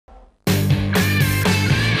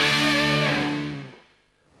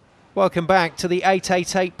Welcome back to the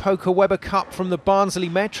 888 Poker Weber Cup from the Barnsley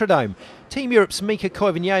Metrodome. Team Europe's Mika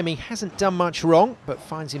Koivuniemi hasn't done much wrong, but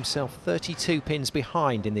finds himself 32 pins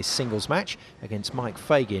behind in this singles match against Mike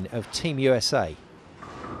Fagan of Team USA.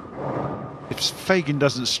 If Fagan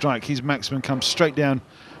doesn't strike, his maximum comes straight down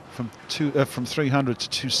from 300 to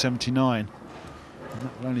 279. And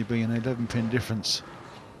that will only be an 11-pin difference.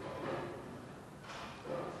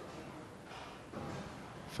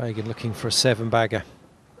 Fagan looking for a 7-bagger.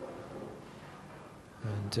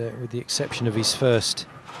 And with the exception of his first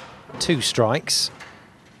 2 strikes,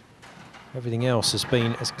 everything else has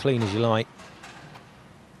been as clean as you like.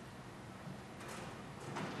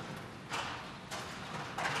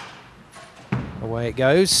 Away it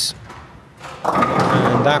goes.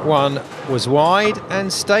 And that one was wide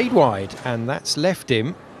and stayed wide, and that's left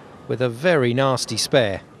him with a very nasty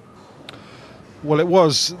spare. Well, it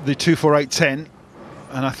was the 2-4-8-10,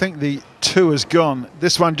 and I think the 2 has gone.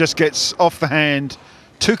 This one just gets off the hand,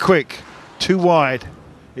 too quick, too wide.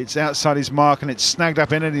 It's outside his mark and it's snagged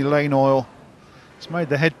up in any lane oil. It's made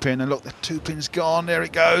the head pin, and look, the 2 pin's gone. There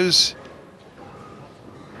it goes.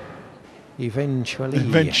 Eventually.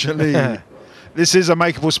 This is a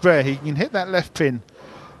makeable spare. He can hit that left pin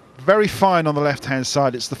very fine on the left-hand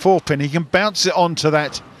side. It's the 4 pin. He can bounce it onto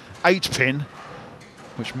that 8 pin,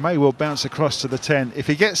 which may well bounce across to the 10. If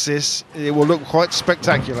he gets this, it will look quite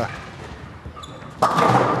spectacular.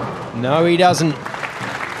 No, he doesn't.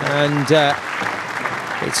 And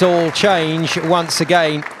it's all change once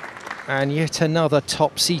again. And yet another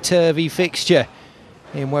topsy-turvy fixture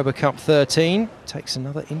in Weber Cup 13. Takes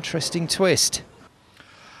another interesting twist.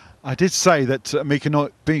 I did say that Mika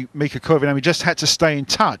Koivuniemi just had to stay in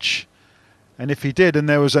touch. And if he did, and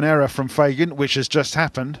there was an error from Fagan, which has just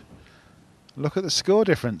happened, look at the score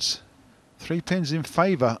difference. 3 pins in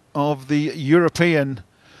favour of the European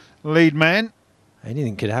lead man.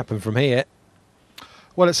 Anything could happen from here.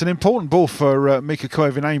 Well, it's an important ball for Mika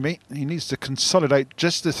Koivuniemi. He needs to consolidate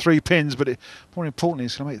just the 3 pins, but more importantly,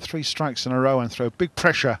 he's going to make 3 strikes in a row and throw big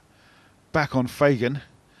pressure back on Fagan,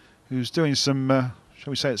 who's doing some,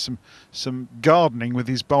 shall we say, some gardening with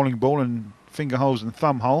his bowling ball and finger holes and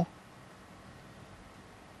thumb hole.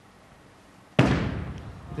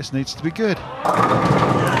 This needs to be good.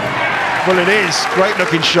 Well, it is. Great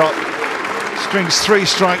looking shot. Strings 3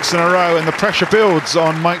 strikes in a row, and the pressure builds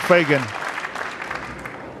on Mike Fagan.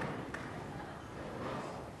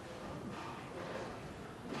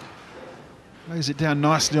 Lays it down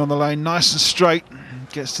nicely on the lane, nice and straight.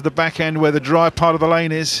 Gets to the back end where the dry part of the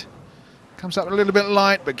lane is. Comes up a little bit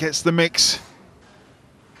light, but gets the mix.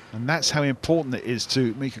 And that's how important it is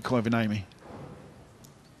to Mika Koivuniemi.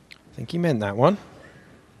 I think he meant that one.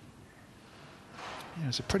 Yeah,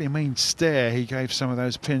 it's a pretty mean stare he gave some of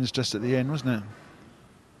those pins just at the end, wasn't it?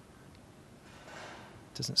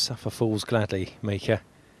 Doesn't suffer fools gladly, Mika.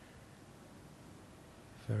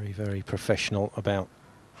 Very, very professional about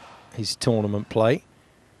his tournament play.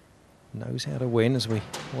 Knows how to win, as we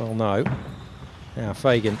well know. Now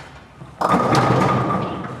Fagan.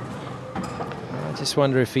 I just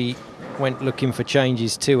wonder if he went looking for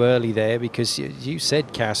changes too early there, because you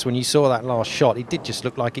said, Cass, when you saw that last shot, it did just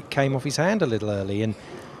look like it came off his hand a little early, and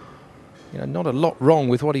you know, not a lot wrong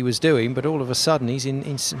with what he was doing, but all of a sudden he's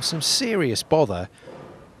in some serious bother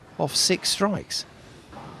off 6 strikes.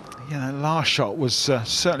 Yeah, that last shot was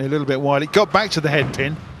certainly a little bit wide. It got back to the head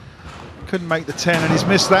pin, couldn't make the 10, and he's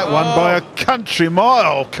missed that one by a country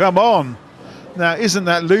mile. Come on. Now, isn't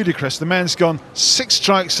that ludicrous? The man's gone 6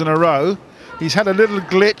 strikes in a row. He's had a little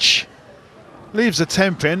glitch, leaves a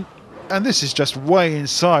 10 pin, and this is just way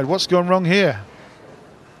inside. What's gone wrong here?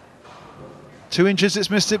 2 inches it's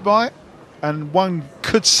missed it by, and one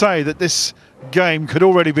could say that this game could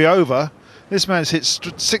already be over. This man's hit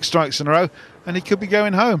 6 strikes in a row, and he could be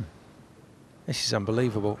going home. This is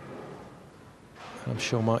unbelievable. I'm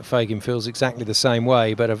sure Mike Fagan feels exactly the same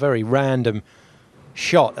way, but a very random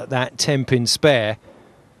shot at that 10-pin spare,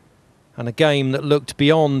 and a game that looked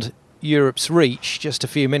beyond Europe's reach just a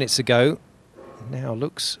few minutes ago now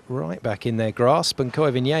looks right back in their grasp, and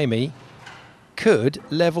Koivuniemi could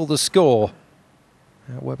level the score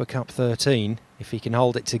at Weber Cup 13 if he can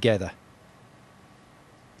hold it together.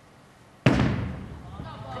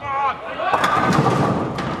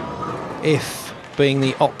 If being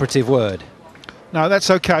the operative word. No, that's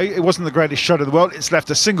okay. It wasn't the greatest shot of the world. It's left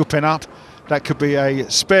a single pin up. That could be a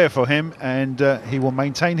spare for him, and he will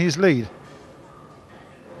maintain his lead.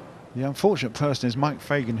 The unfortunate person is Mike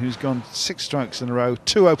Fagan, who's gone 6 strikes in a row,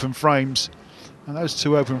 2 open frames, and those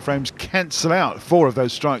 2 open frames cancel out 4 of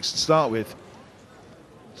those strikes to start with.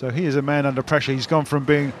 So he is a man under pressure. He's gone from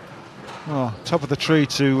being top of the tree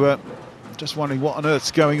to Just wondering what on earth's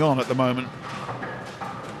going on at the moment.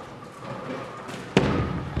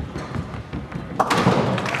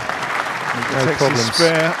 He takes his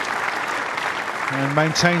spare and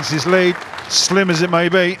maintains his lead, slim as it may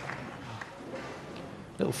be.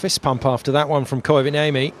 Little fist pump after that one from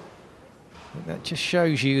Koivuniemi. That just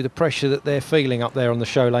shows you the pressure that they're feeling up there on the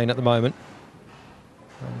show lane at the moment.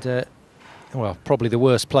 And, well, probably the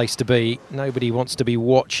worst place to be. Nobody wants to be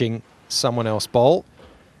watching someone else bowl.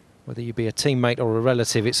 Whether you be a teammate or a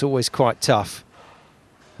relative, it's always quite tough.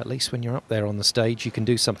 At least when you're up there on the stage, you can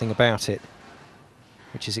do something about it,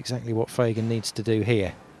 which is exactly what Fagan needs to do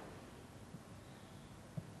here.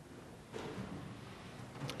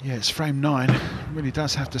 Yeah, it's frame 9. Really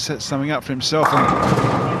does have to set something up for himself.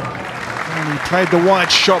 And he played the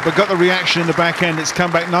wide shot, but got the reaction in the back end. It's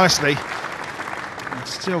come back nicely. It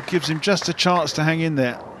still gives him just a chance to hang in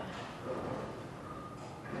there.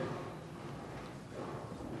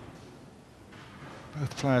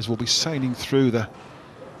 Both players will be sailing through the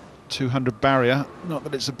 200 barrier. Not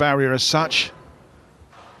that it's a barrier as such.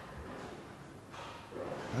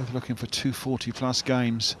 Both looking for 240 plus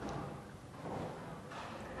games.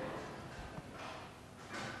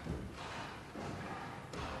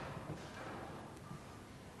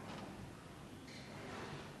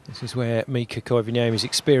 This is where Mika Koivuniemi's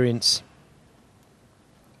experience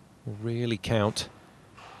will really count.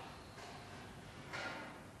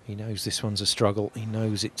 He knows this one's a struggle. He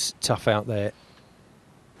knows it's tough out there.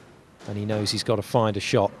 And he knows he's got to find a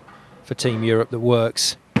shot for Team Europe that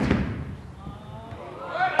works.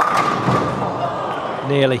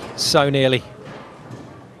 Nearly, so nearly.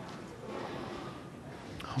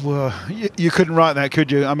 Well, you couldn't write that,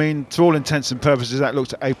 could you? I mean, to all intents and purposes, that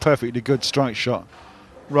looked a perfectly good strike shot.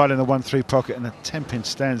 Right in the 1-3 pocket, and the 10-pin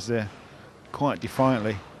stands there quite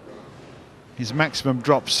defiantly. His maximum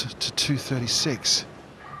drops to 236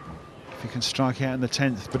 if he can strike out in the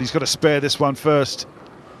 10th, but he's got to spare this one first.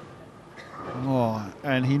 Oh,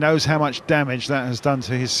 and he knows how much damage that has done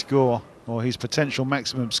to his score, or his potential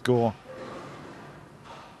maximum score.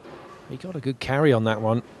 He got a good carry on that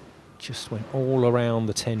one, just went all around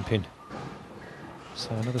the 10-pin.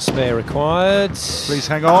 So another spare required. Please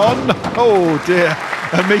hang on. Oh dear.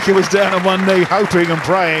 And Mika was down on one knee, hoping and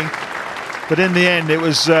praying. But in the end, it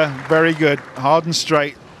was very good. Hard and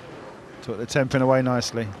straight. Took the 10-pin away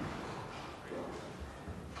nicely.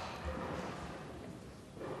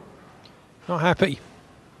 Not happy.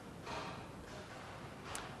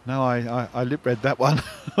 No, I lip-read that one.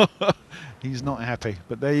 He's not happy.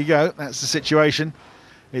 But there you go. That's the situation.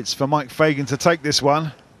 It's for Mike Fagan to take this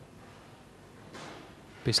one.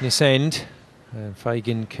 Business end. And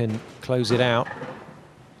Fagan can close it out.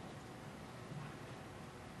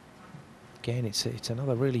 Again, it's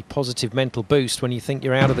another really positive mental boost when you think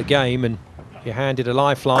you're out of the game and you're handed a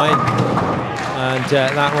lifeline. And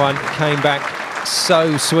that one came back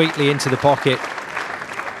so sweetly into the pocket.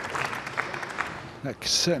 That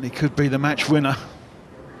certainly could be the match winner.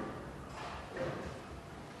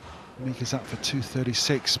 Mika's up for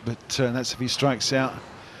 236, but that's if he strikes out.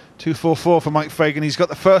 244 for Mike Fagan. He's got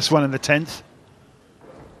the first one in the 10th.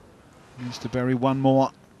 Needs to bury one more.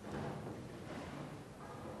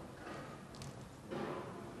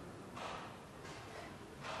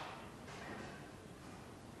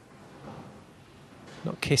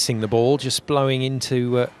 Not kissing the ball, just blowing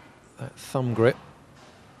into that thumb grip.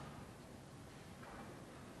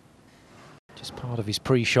 Just part of his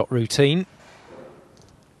pre-shot routine.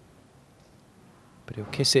 But he'll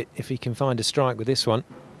kiss it if he can find a strike with this one.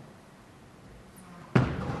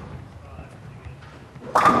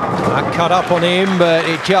 That cut up on him, but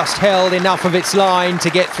it just held enough of its line to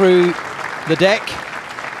get through the deck.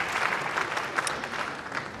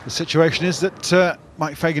 The situation is that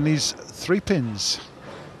Mike Fagan needs 3 pins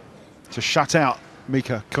to shut out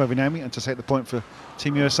Mika Koivuniemi and to take the point for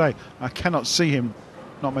Team USA. I cannot see him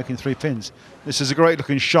not making 3 pins. This is a great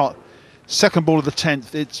looking shot. Second ball of the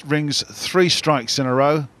 10th, it rings 3 strikes in a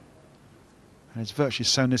row. And it's virtually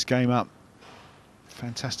sewn this game up.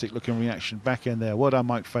 Fantastic looking reaction back in there. Well done,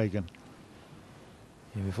 Mike Fagan.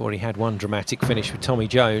 Yeah, we've already had one dramatic finish with Tommy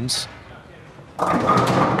Jones.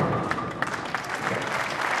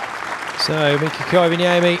 So Mika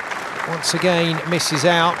Koivuniemi once again misses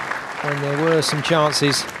out when there were some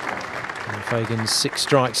chances. And Fagan's 6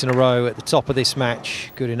 strikes in a row at the top of this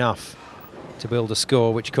match, good enough to build a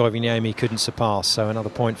score which Koivuniemi couldn't surpass. So another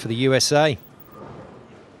point for the USA.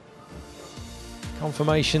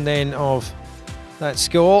 Confirmation then of that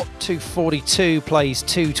score. 242 plays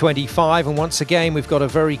 225, and once again we've got a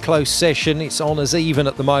very close session. It's on as even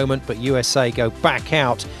at the moment, but USA go back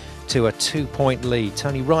out to a 2-point lead.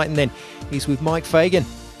 Tony Wrighton then is with Mike Fagan.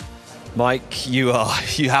 Mike, you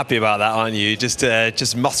happy about that, aren't you?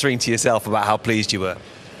 Just muttering to yourself about how pleased you were.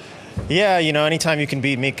 Yeah, you know, anytime you can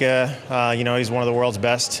beat Mika, you know, he's one of the world's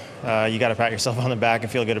best. You got to pat yourself on the back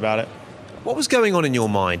and feel good about it. What was going on in your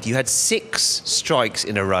mind? You had 6 strikes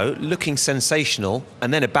in a row, looking sensational,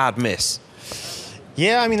 and then a bad miss.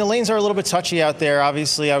 Yeah, I mean, the lanes are a little bit touchy out there.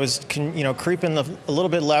 Obviously, I was, you know, creeping a little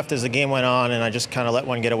bit left as the game went on, and I just kind of let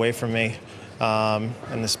one get away from me.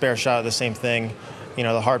 And the spare shot, the same thing. You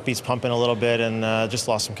know, the heartbeat's pumping a little bit, and just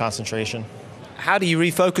lost some concentration. How do you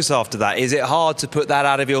refocus after that? Is it hard to put that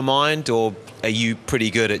out of your mind, or are you pretty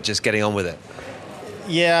good at just getting on with it?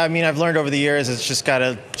 Yeah, I mean, I've learned over the years it's just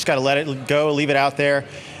gotta let it go, leave it out there,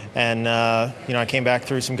 and you know, I came back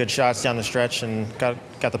through some good shots down the stretch and got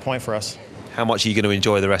the point for us. How much are you going to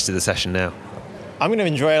enjoy the rest of the session now? I'm going to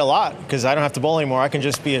enjoy it a lot because I don't have to bowl anymore. I can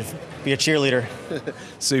just be a cheerleader.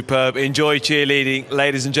 Superb. Enjoy cheerleading,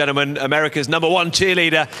 ladies and gentlemen. America's #1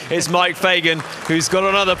 cheerleader is Mike Fagan, who's got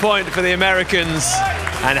another point for the Americans.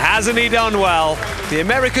 And hasn't he done well? The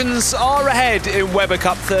Americans are ahead in Weber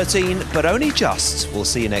Cup 13, but only just. We'll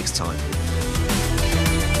see you next time.